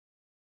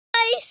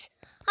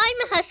I'm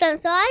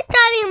Hassan. So I'm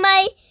starting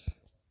my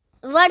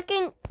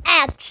working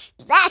X.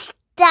 Let's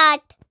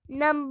start.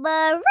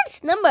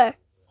 What's number?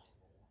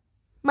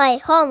 My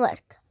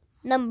homework.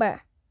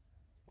 Number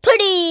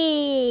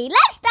 3.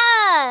 Let's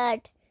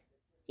start.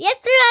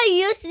 Yesterday I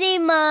used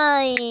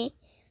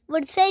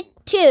would say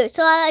 2.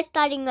 So I'm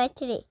starting my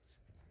 3.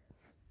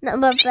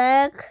 Number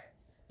back.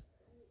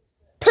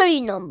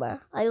 3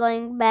 number. I'm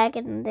going back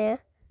in there.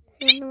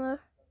 3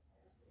 number.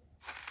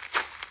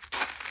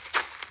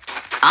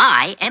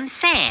 I am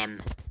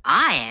Sam.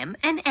 I am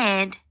an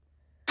ant.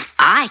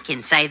 I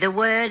can say the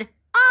word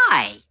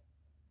I.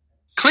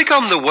 Click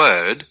on the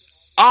word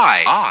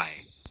I.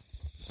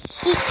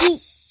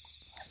 E.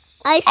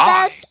 I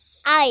spells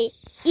I.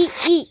 E.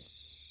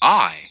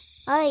 I.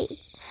 I.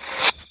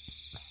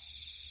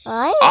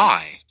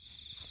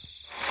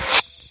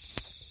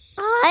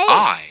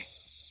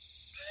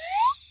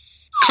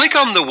 Click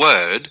on the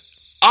word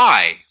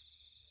I.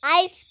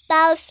 I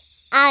spells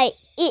I.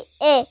 E.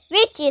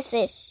 Which is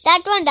it?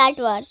 That one. That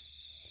one.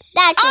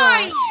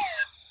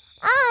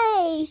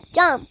 I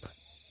jump.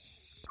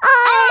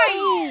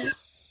 I.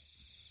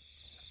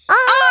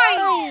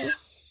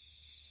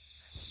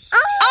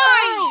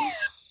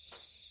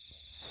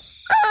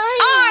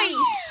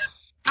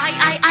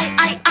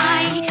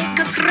 I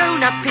got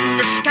thrown up in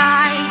the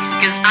sky.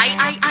 'Cause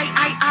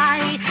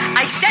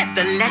I said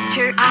the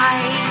letter I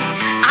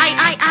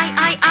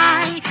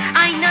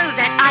know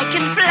that I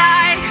can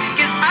fly.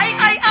 'Cause I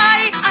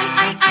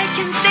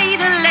can say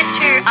the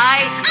letter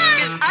I.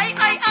 'Cause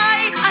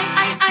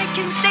I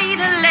can say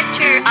the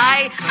letter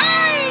I.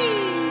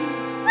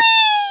 Whee!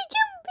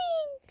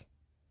 Jumping.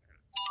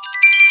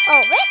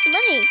 Oh, where's the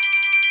money?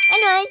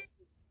 Anyway,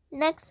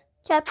 next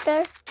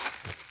chapter.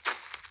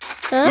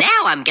 Huh?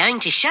 Now I'm going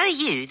to show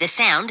you the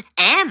sound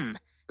M,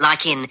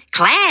 like in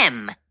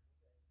clam.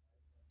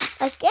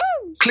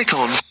 Again. Click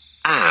on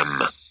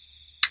am.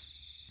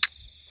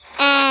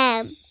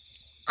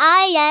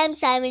 I am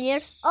 7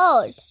 years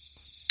old.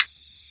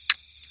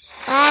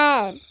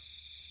 Am.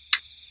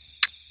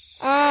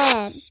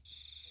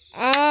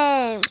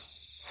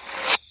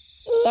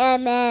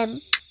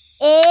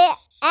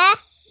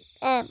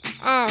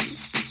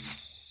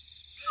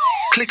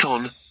 Click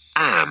on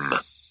am.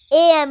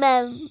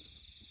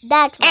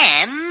 That one.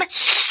 M.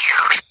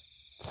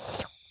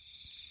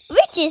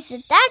 Which is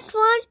it? That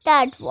one.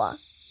 That one.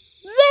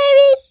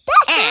 Maybe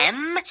that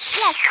M. one.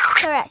 Yes,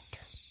 correct.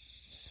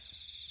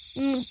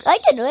 I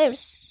don't know.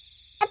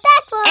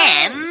 That one.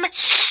 M.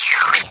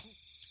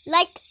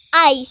 Like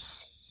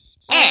ice.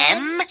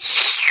 M.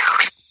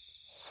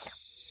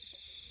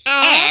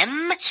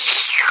 M.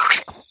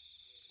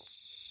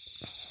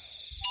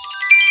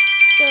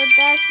 So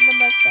that's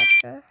number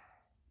chapter.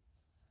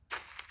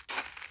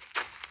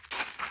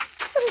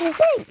 What do you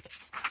think?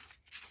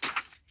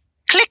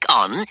 Click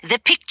on the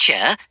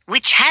picture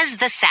which has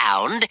the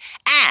sound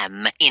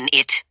am in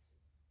it.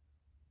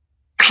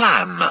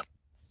 Clam.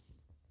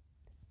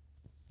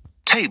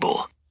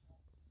 Table.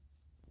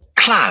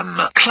 Clam.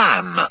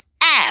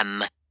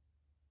 Am.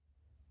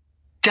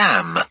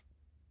 Dam.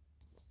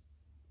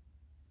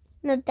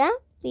 No, that?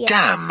 Yeah.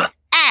 Dam.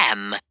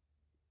 Am.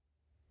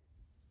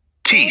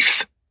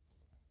 Teeth.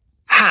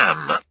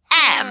 Ham.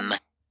 Am.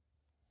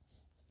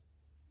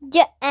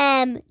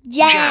 Jam.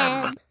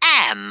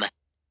 Am.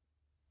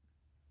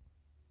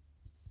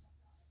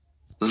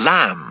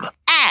 Lamb.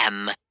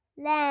 Am.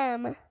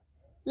 Lamb.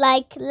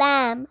 Like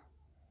lamb.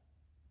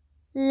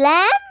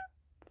 Lamb?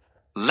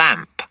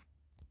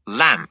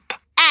 Lamp.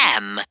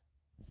 Am.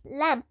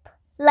 Lamp.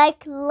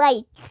 Like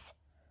lights.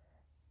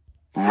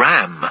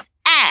 Ram.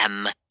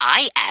 Am.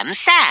 I am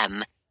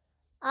Sam.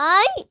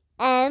 I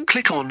am.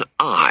 Click on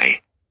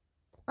I.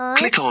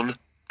 Click on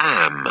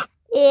am.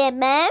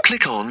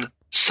 Click on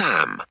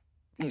Sam.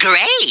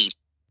 Great.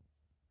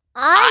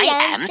 I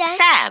am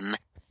Sam.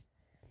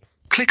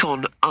 Click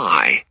on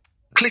I.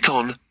 Click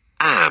on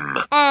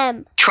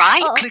am.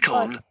 Try. Click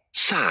on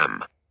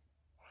Sam.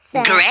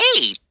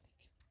 Great.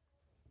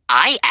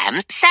 I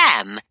am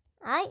Sam.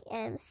 I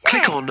am Sam.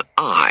 Click on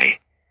I.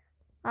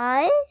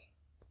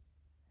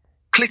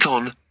 Click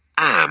on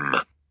am.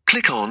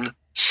 Click on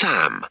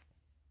Sam.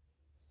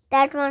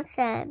 That one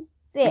Sam.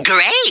 Wait.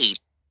 Great.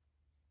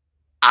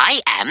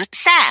 I am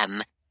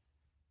Sam.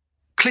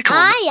 Click on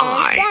I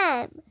am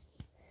Sam.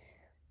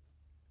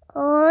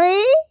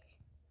 I.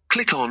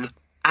 Click on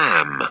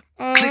am.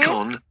 Click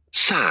on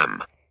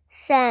Sam.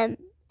 Sam.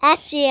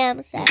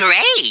 S-A-M Sam.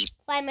 Great.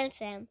 5 minutes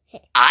Sam.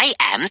 I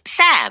am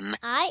Sam.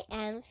 I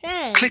am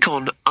Sam. Click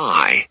on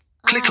I.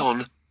 Click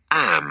on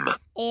am.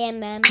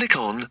 A-M-M. Click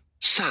on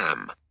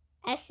Sam.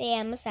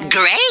 S-A-M Sam.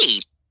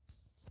 Great.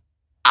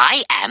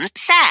 I am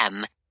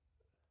Sam.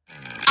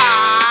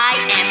 I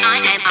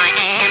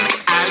am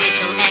a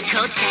little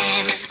echoed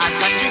Sam. I've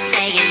got to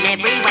say in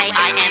every way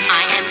I am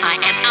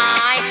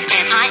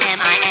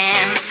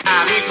a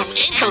little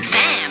echoed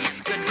Sam.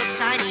 Good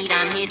books I need,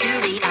 I'm here to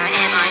read. I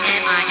am.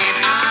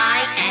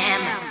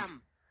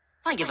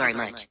 Thank you very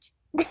much.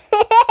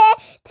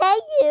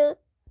 Thank you.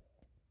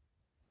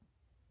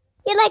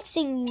 You like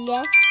singing,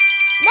 yeah?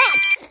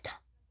 Next.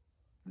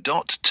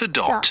 Dot to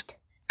dot.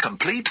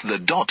 Complete the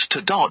dot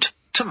to dot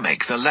to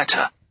make the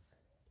letter.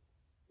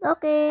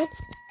 Okay.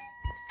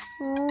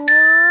 1,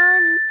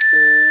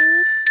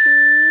 2,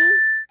 3,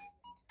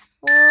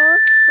 4,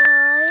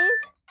 5,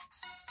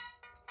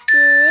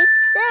 6,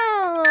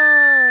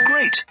 7.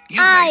 Great,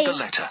 you made the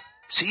letter.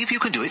 See if you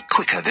can do it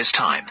quicker this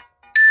time.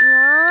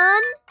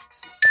 1,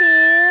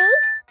 2,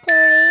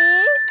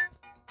 3,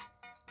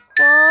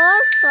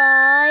 4,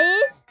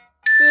 5,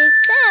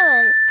 6,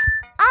 7.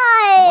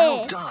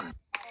 Well done.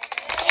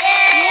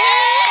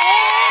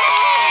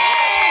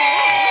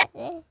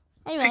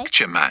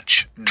 Picture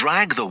match.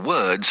 Drag the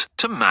words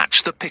to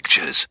match the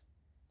pictures.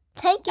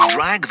 Thank you.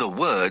 Drag the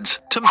words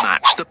to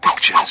match the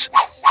pictures.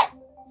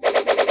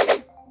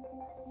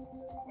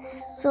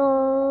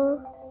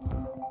 So,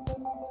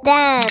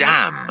 dam.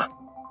 Dam.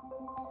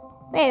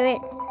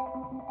 Wait.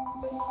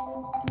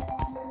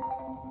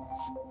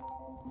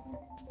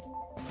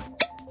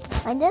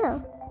 I don't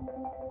know.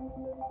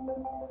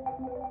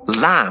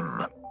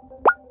 Lamb.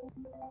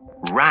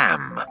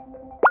 Ram.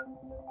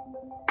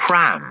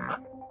 Pram.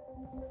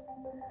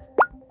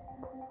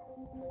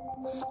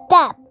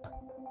 Step.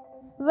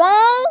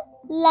 Ram,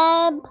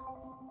 lamb,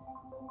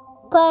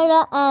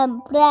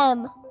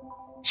 pram.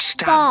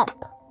 Stamp.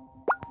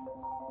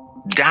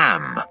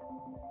 Dam.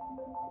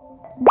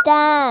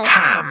 Dam.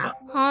 Ham.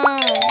 Ham.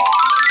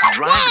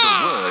 Drag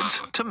the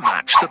words to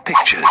match the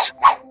pictures.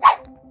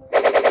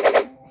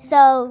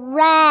 So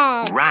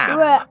ram.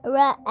 Ram.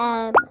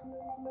 Ram.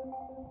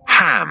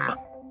 Ham.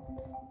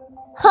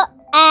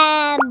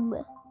 Ham.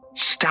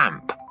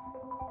 Stamp.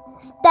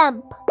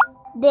 Stamp.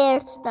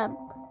 There's stamp.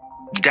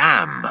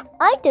 Dam.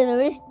 I don't know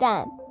where is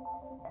stamp.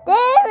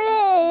 There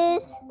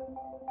is.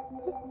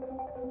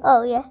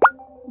 Oh yeah.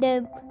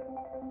 Dam.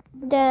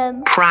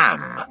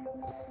 Pram.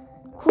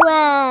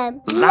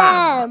 Cram.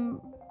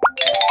 Lamb.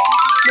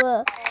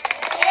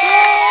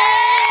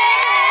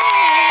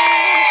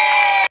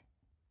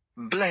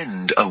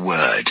 Blend a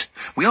word.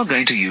 We are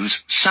going to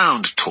use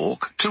sound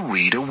talk to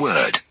read a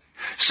word.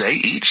 Say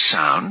each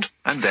sound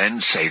and then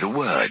say the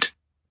word.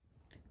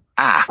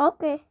 Ah.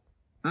 Okay.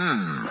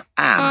 Am.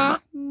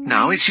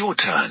 Now it's your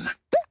turn.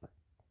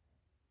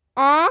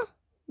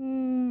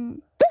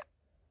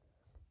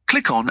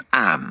 Click on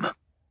am.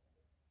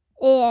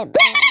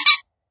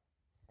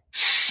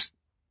 S.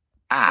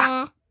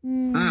 Ah.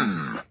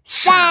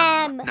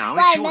 Sam. Now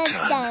it's your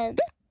turn.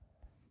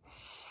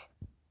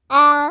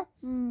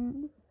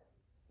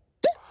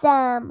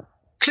 Sam.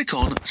 Click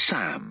on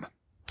Sam.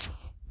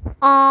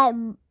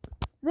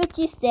 Which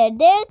is there?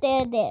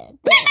 There.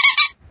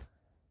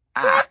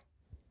 Ah.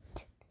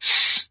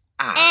 S.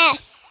 As.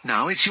 S.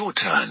 Now it's your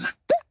turn.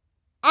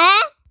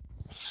 As.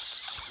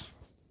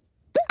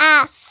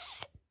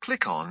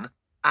 Click on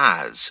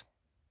as.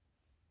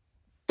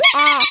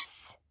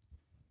 As.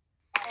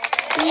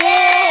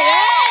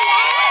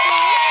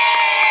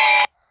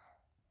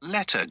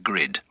 Letter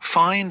grid.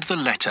 Find the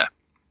letter.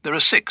 There are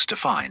 6 to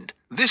find.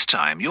 This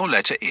time your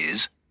letter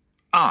is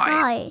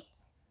I.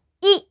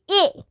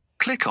 I.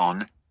 Click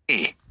on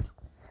I.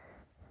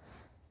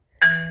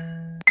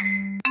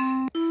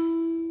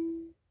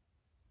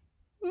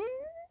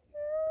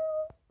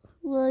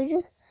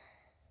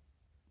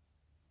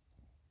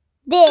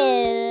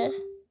 There.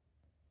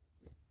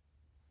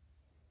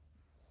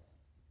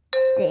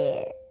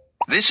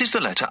 This is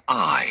the letter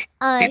I.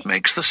 It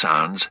makes the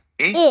sounds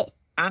I.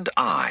 and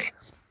I.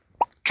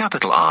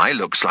 Capital I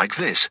looks like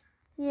this.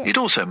 Yeah. It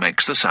also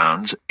makes the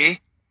sounds I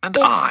and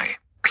I.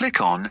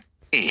 Click on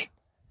I.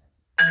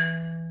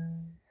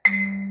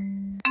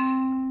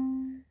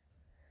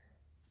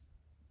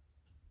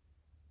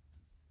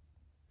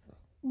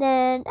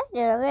 Then I don't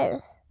know where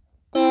is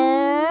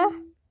there.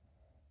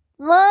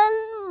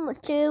 1,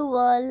 2,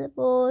 1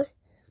 more.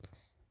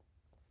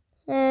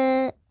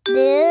 There.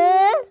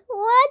 1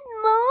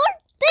 more.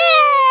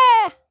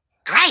 There.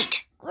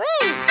 Great.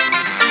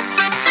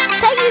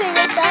 Thank you,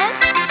 Sam.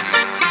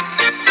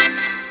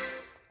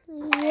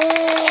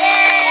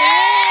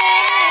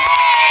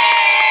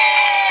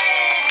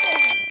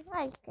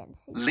 I can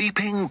see.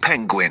 Leaping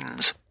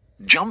penguins.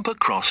 Jump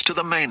across to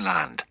the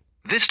mainland.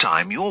 This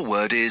time your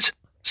word is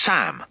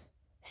Sam.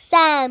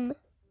 Sam.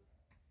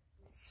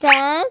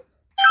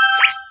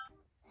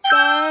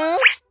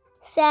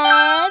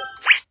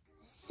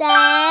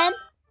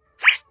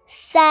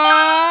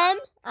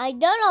 I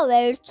don't know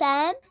where is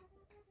Sam.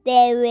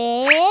 There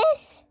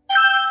is.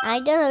 I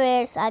don't know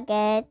where is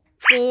again.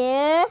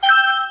 There.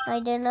 I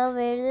don't know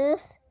where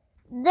is.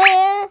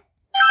 There.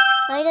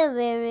 I don't know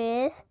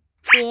where is.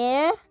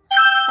 There.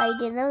 I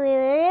don't know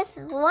where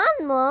is.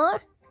 One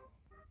more.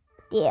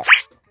 There.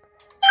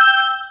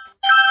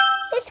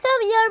 Let's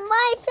come here,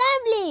 my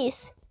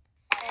families.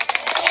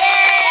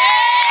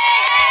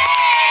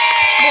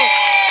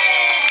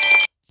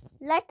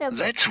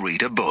 Let's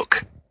read a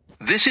book.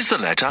 This is the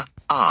letter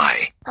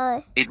I.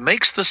 It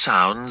makes the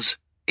sounds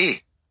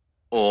I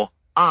or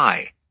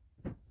I.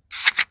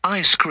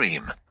 Ice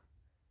cream.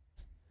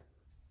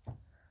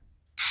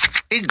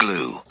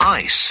 Igloo,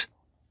 ice.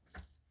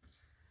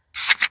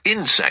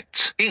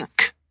 Insects,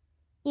 ink.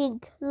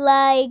 Ink,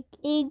 like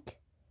ink.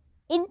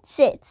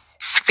 Insects.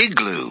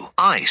 Igloo,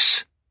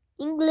 ice.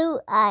 Igloo,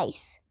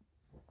 ice.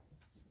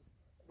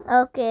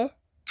 Okay.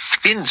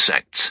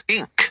 Insects,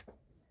 ink.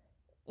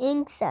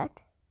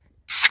 Insect.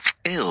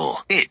 Ill,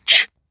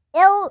 itch.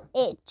 Ill,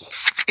 itch.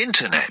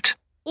 Internet.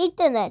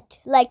 Internet,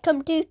 like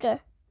computer.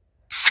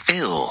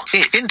 Ill,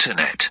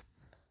 internet.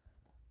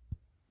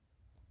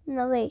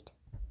 No, wait.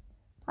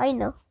 I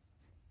know.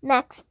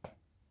 Next.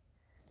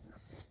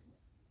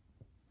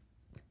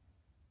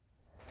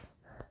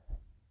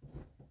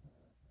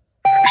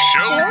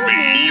 Show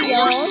me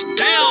your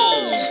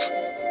skills.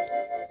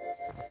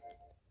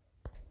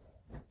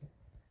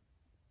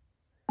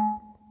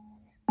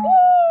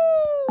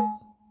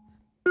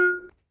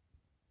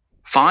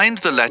 Find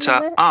the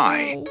letter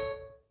I.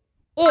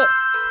 I.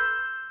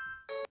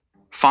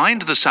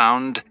 Find the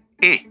sound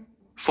I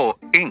for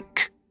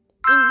ink.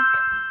 Ink.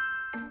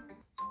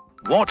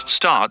 What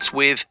starts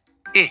with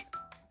I?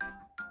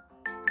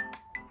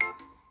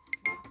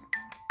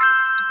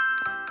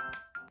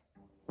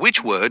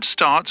 Which word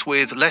starts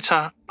with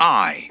letter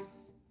I?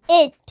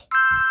 It.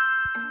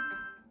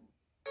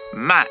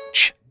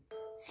 Match.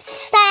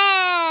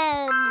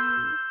 Sam.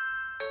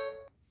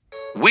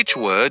 Which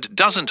word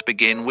doesn't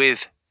begin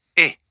with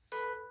I?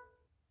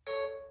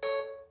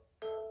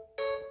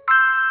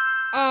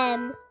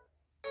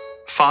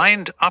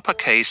 Find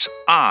uppercase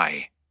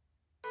I.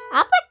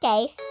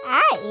 Uppercase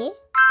I.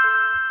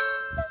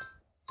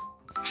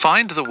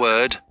 Find the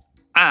word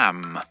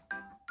am.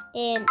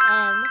 In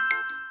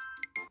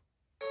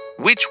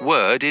Which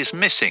word is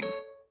missing?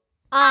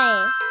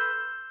 I.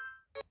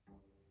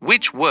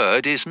 Which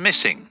word is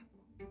missing?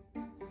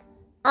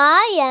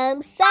 I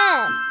am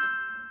Sam.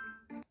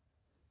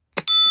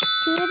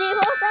 2 0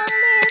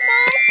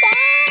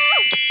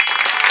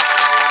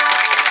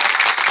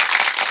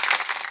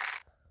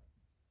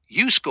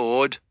 You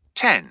scored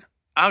 10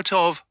 out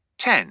of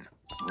 10.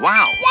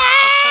 Wow! Yes!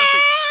 A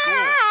perfect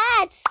score.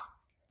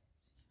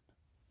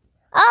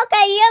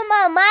 Okay,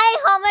 yeah, my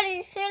homework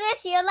is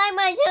finished. You like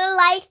my channel,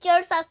 like,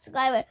 share,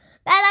 subscribe,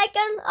 bell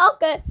icon.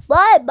 Okay,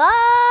 bye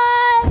bye.